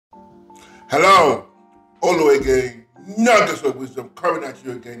Hello, Olo again, nuggets of wisdom coming at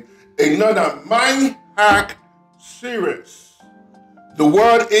you again. Another mind hack series. The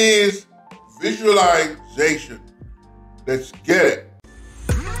word is visualization. Let's get it.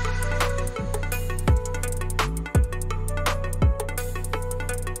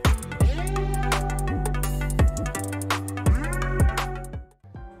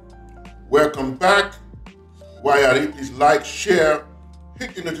 Welcome back. While you're at it, please like, share,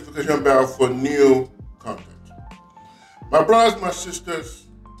 hit the notification bell for new content. My brothers, my sisters,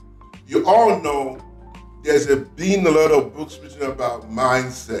 you all know there's been a lot of books written about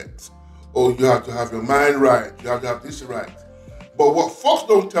mindset. Oh, you have to have your mind right. You have to have this right. But what folks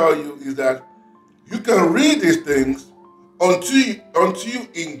don't tell you is that you can read these things until you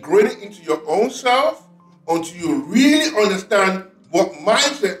ingrain it into your own self, until you really understand what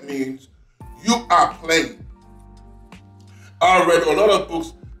mindset means. You are playing. I read a lot of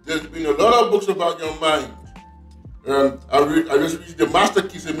books. There's been a lot of books about your mind. I just read the Master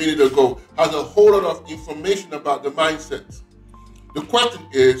Keys a minute ago. Has a whole lot of information about the mindset. The question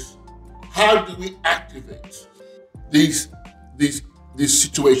is, how do we activate these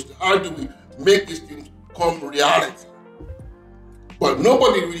situations? How do we make these things come reality? But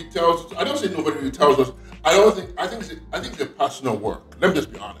nobody really tells us. I don't say nobody really tells us. I think it's a personal work. Let me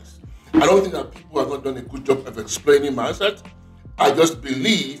just be honest. I don't think that people have not done a good job of explaining mindset. I just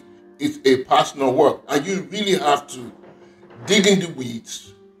believe it's a personal work. And you really have to dig in the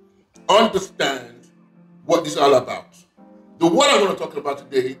weeds, understand what this is all about. The word I want to talk about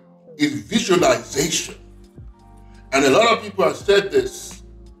today is visualization. And a lot of people have said this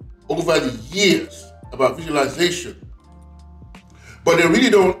over the years about visualization. But they really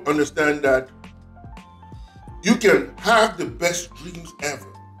don't understand that you can have the best dreams ever.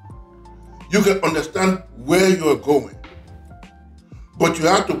 You can understand where you're going. But you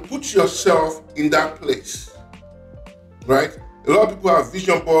have to put yourself in that place, right? A lot of people have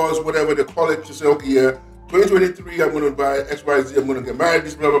vision boards, whatever they call it, to say, okay, yeah, 2023, I'm going to buy X, Y, Z, I'm going to get married,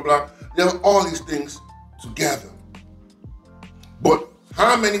 this, blah, blah, blah. They have all these things together. But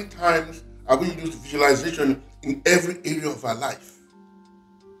how many times have we used visualization in every area of our life?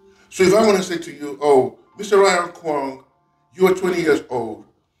 So if I want to say to you, oh, Mr. Ryan Kwong, you are 20 years old.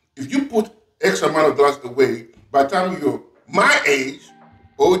 If you put X amount of dollars away, by the time you're my age,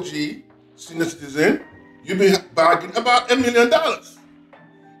 OG, senior citizen, you'll be bagging about $1 million.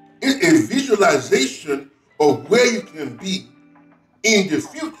 It's a visualization of where you can be in the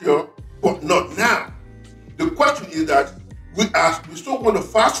future, but not now. The question is that we still want to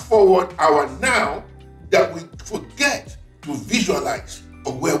fast forward our now that we forget to visualize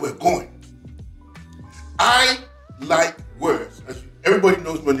of where we're going. I like words. As everybody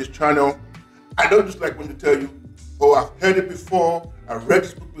knows me on this channel, I don't just like when they tell you, oh, I've heard it before, I've read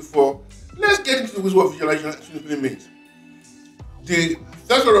this book before. Let's get into what visualization simply means. The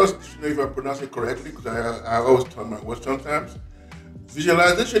Thesaurus Dictionary, if I pronounce it correctly, because I always turn my words sometimes,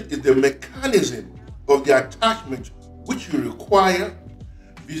 visualization is the mechanism of the attachment which you require.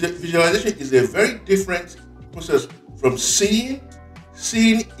 Visualization is a very different process from seeing.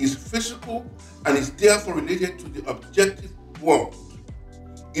 Seeing is physical and is therefore related to the objective world.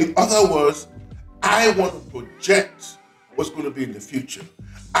 In other words, I want to project what's going to be in the future.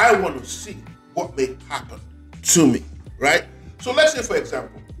 I want to see what may happen to me, right? So let's say, for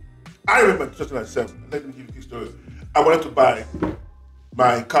example, I remember in 2007, let me give you this story. I wanted to buy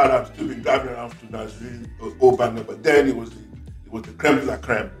my car that I've still been driving around to now. It's really old banger, but then it was the creme de la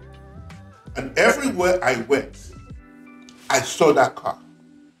creme. And everywhere I went, I saw that car.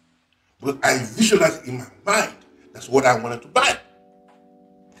 But I visualized in my mind, that's what I wanted to buy.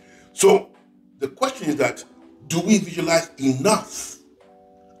 So the question is that, do we visualize enough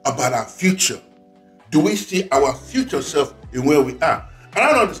about our future? Do we see our future self in where we are? And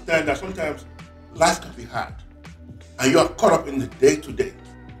I don't understand that sometimes life can be hard and you are caught up in the day-to-day.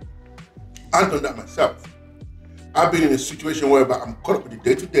 I've done that myself. I've been in a situation where I'm caught up in the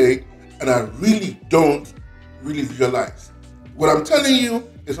day-to-day and I really don't visualize. What I'm telling you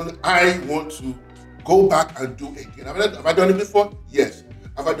is something I want to go back and do again. Have I done it before? Yes.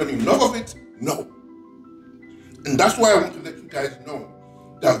 Have I done enough of it? No. And that's why I want to let you guys know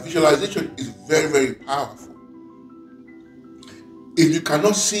that visualization is very, very powerful. If you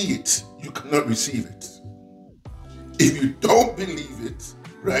cannot see it, you cannot receive it. If you don't believe it,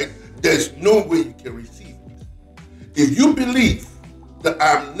 right, there's no way you can receive it. If you believe that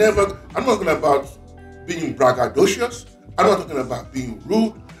I'm not talking about being braggadocious, I'm not talking about being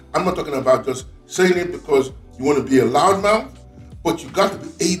rude, I'm not talking about just saying it because you want to be a loudmouth, but you got to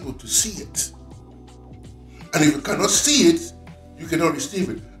be able to see it. And if you cannot see it, you cannot receive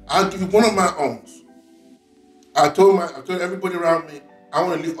it. I'll give you one of my own. I told everybody around me, I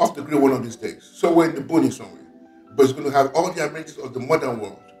want to live off the grid one of these days. Somewhere in the boonies somewhere. But it's going to have all the amenities of the modern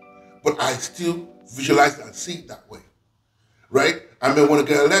world. But I still visualize it and see it that way. Right? I may want to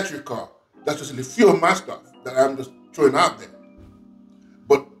get an electric car. That's just a few of my stuff that I'm just throwing out there.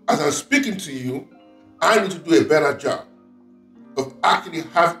 But as I'm speaking to you, I need to do a better job of actually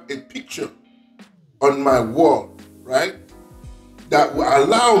having a picture on my wall, right? That will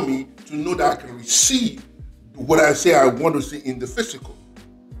allow me to know that I can receive what I say I want to see in the physical.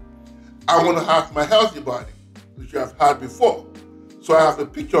 I want to have my healthy body, which I've had before. So I have a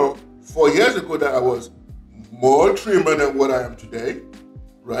picture 4 years ago that I was more trimmer than what I am today,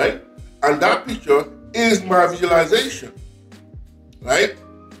 right? And that picture is my visualization, right?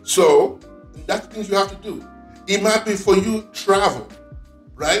 So that's things you have to do. It might be for you travel,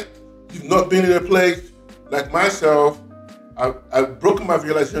 right? You've not been in a place like myself. I've broken my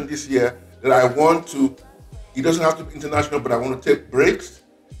visualization this year that I want to, it doesn't have to be international, but I want to take breaks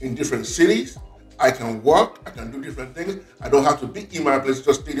in different cities. I can work, I can do different things. I don't have to be in my place,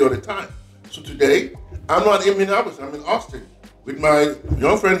 just stay there all the time. So today, I'm not in Minneapolis, I'm in Austin with my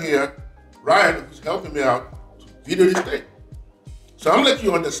young friend here, Ryan, who's helping me out to video this thing. So I'm letting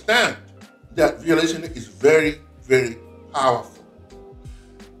you understand that visualization is very, very powerful.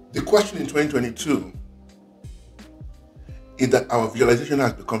 The question in 2022 is that our visualization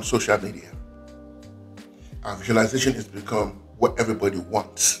has become social media. Our visualization has become what everybody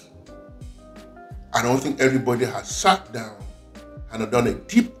wants. I don't think everybody has sat down and done a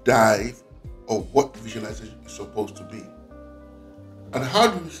deep dive of what visualization is supposed to be. And how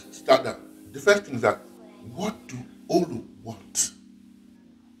do we start that? The first thing is that, what do Olu want?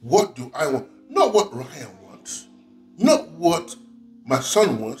 What do I want? Not what Ryan wants. Not what my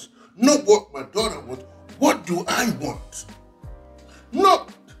son wants. Not what my daughter wants. What do I want?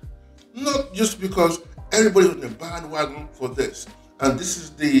 Not just because everybody's on the bandwagon for this. And this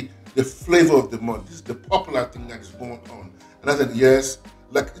is the flavor of the month. This is the popular thing that is going on. And I said, yes,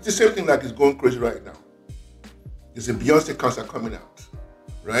 like it's the same thing like it's going crazy right now. There's a Beyonce concert coming out,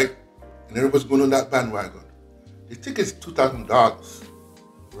 right? And everybody's going on that bandwagon. The ticket's $2,000,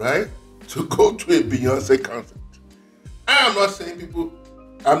 right? To go to a Beyonce concert. I am not saying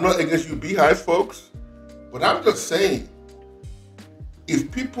I'm not against you Beehive folks, but I'm just saying,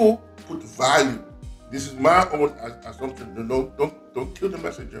 if people put value, this is my own assumption, don't kill the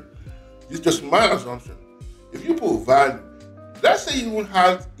messenger. It's just my assumption. If you put value, let's say you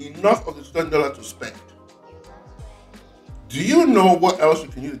have enough of the $2,000 to spend. Do you know what else you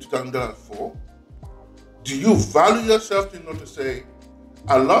can use the $2,000 for? Do you value yourself enough to say,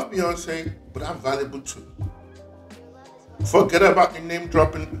 I love Beyonce, but I'm valuable too? Forget about the name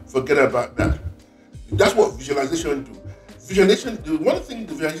dropping, forget about that. That's what visualization do. One thing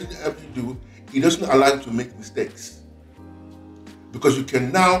the visualization helps you do, it doesn't allow you to make mistakes. Because you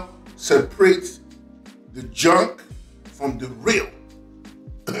can now separate the junk from the real.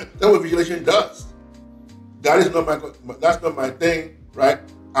 That's what visualization does. That's not my thing, right?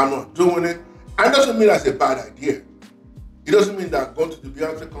 I'm not doing it. And it doesn't mean that's a bad idea. It doesn't mean that going to the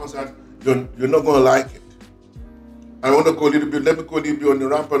Beyonce concert, you're not going to like it. I want to go a little bit, let me go a little bit on the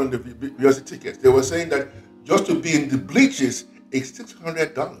rampant on the Beyonce tickets. They were saying that just to be in the bleachers is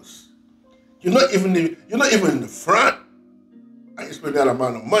 $600. You're not even in the front, and you spend that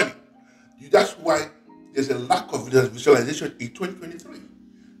amount of money. That's why there's a lack of visualization in 2023.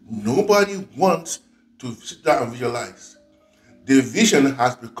 Nobody wants to sit down and visualize. The vision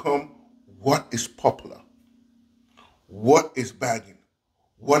has become what is popular, what is bagging,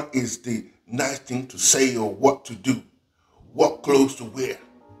 what is the nice thing to say or what to do, what clothes to wear.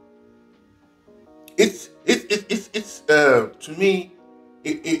 It's to me,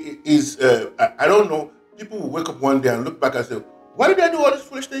 it is, I don't know, people will wake up one day and look back and say, why did I do all these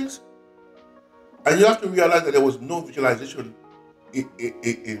foolish things? And you have to realize that there was no visualization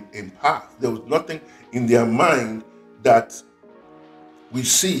in path. There was nothing in their mind that we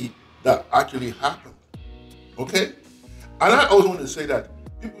see that actually happened. Okay? And I always want to say that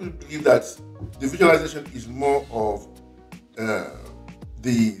people believe that the visualization is more of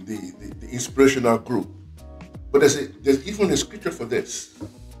the inspirational group. But there's even a scripture for this.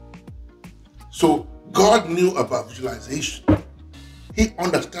 So God knew about visualization. He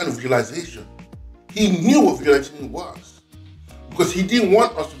understood visualization. He knew what visualization was. Because he didn't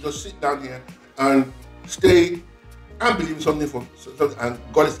want us to just sit down here and stay and believe something and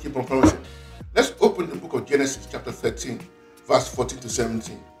God is keep on promising. Let's open the book of Genesis chapter 13, verse 14 to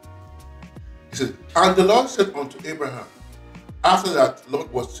 17. He says, and the Lord said unto Abraham, after that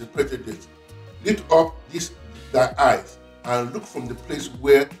Lot was separated, lift up thy eyes and look from the place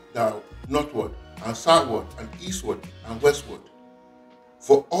where thou northward, and southward, and eastward, and westward.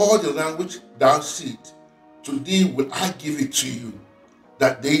 For all the land which thou seest, to thee will I give it to you,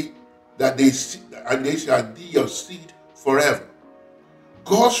 and they shall be your seed forever.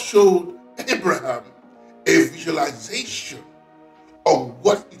 God showed Abraham a visualization of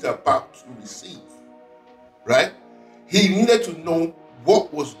what he's about to receive, right? He needed to know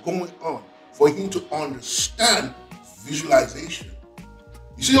what was going on for him to understand visualization.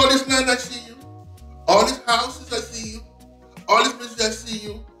 You see all this land I see you, all these houses I see you, all these places I see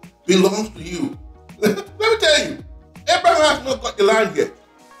you belongs to you. Let me tell you, Abraham has not got the land yet,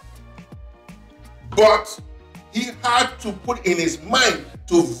 but he had to put in his mind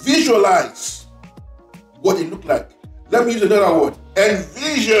to visualize what it looked like. Let me use another word.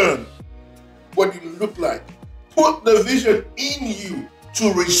 Envision what it looked like. Put the vision in you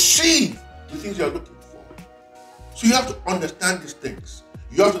to receive the things you're looking for. So you have to understand these things.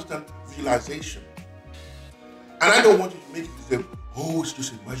 You have to understand visualization. And I don't want you to make it say, oh, it's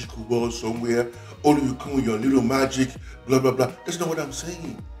just a magical world somewhere. Only you come with your little magic, blah, blah, blah. That's not what I'm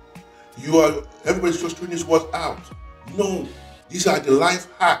saying. Everybody's just throwing these words out. No, these are the life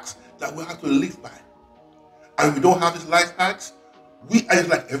hacks that we have to live by. And we don't have these life hacks, we are just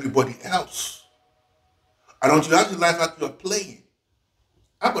like everybody else. And until you have the life hack you're playing,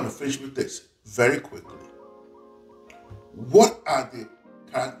 I'm going to finish with this very quickly. What are the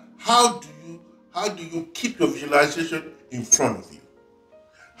how do you keep your visualization in front of you?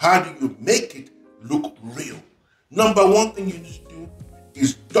 How do you make it look real? Number one thing you need to do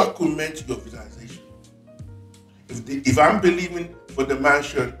is document your visualization. If I'm believing for the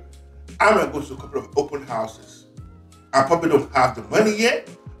mansion, I'm going to go to a couple of open houses. I probably don't have the money yet.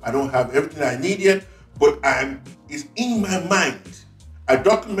 I don't have everything I need yet, but it's in my mind. I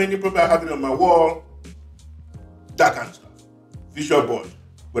document it, probably I have it on my wall, that kind of stuff. Visual board,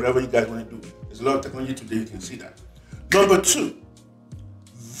 whatever you guys want to do. There's a lot of technology today, you can see that. Number two,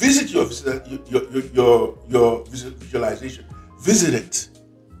 visit your visualization. Visit it.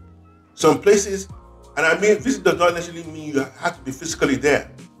 Some places, and I mean visit does not necessarily mean you have to be physically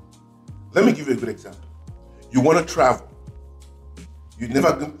there. Let me give you a good example. You want to travel. I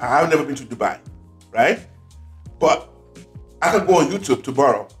have never been to Dubai, right? But I can go on YouTube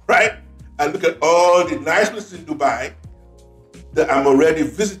tomorrow, right? And look at all the nice places in Dubai that I'm already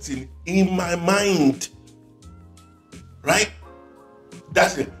visiting in my mind, right?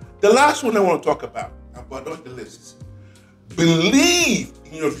 That's it. The last one I want to talk about on the list, believe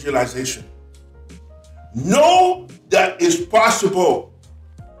in your visualization. Know that it's possible.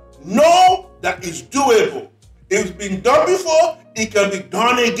 Know that it's doable. If it's been done before, it can be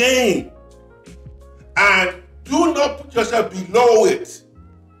done again. And do not put yourself below it.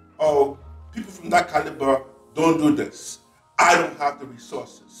 Oh, people from that caliber don't do this. I don't have the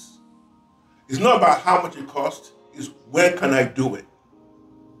resources. It's not about how much it costs, it's where can I do it?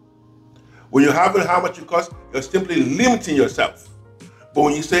 When you're having how much it costs, you're simply limiting yourself. But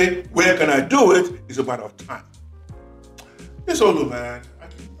when you say, where can I do it, it's a matter of time. It's all, man. I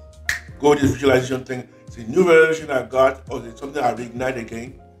can go with this visualization thing. It's a new revelation I got, or it's something I reignite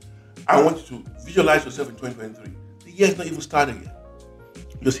again. I want you to visualize yourself in 2023. The year's not even started yet.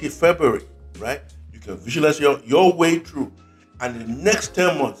 Just hit February, right? You can visualize your way through. And the next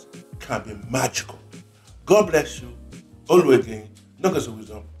 10 months can be magical. God bless you. Always again. Nuggets of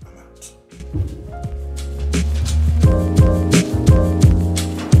wisdom. I'm out.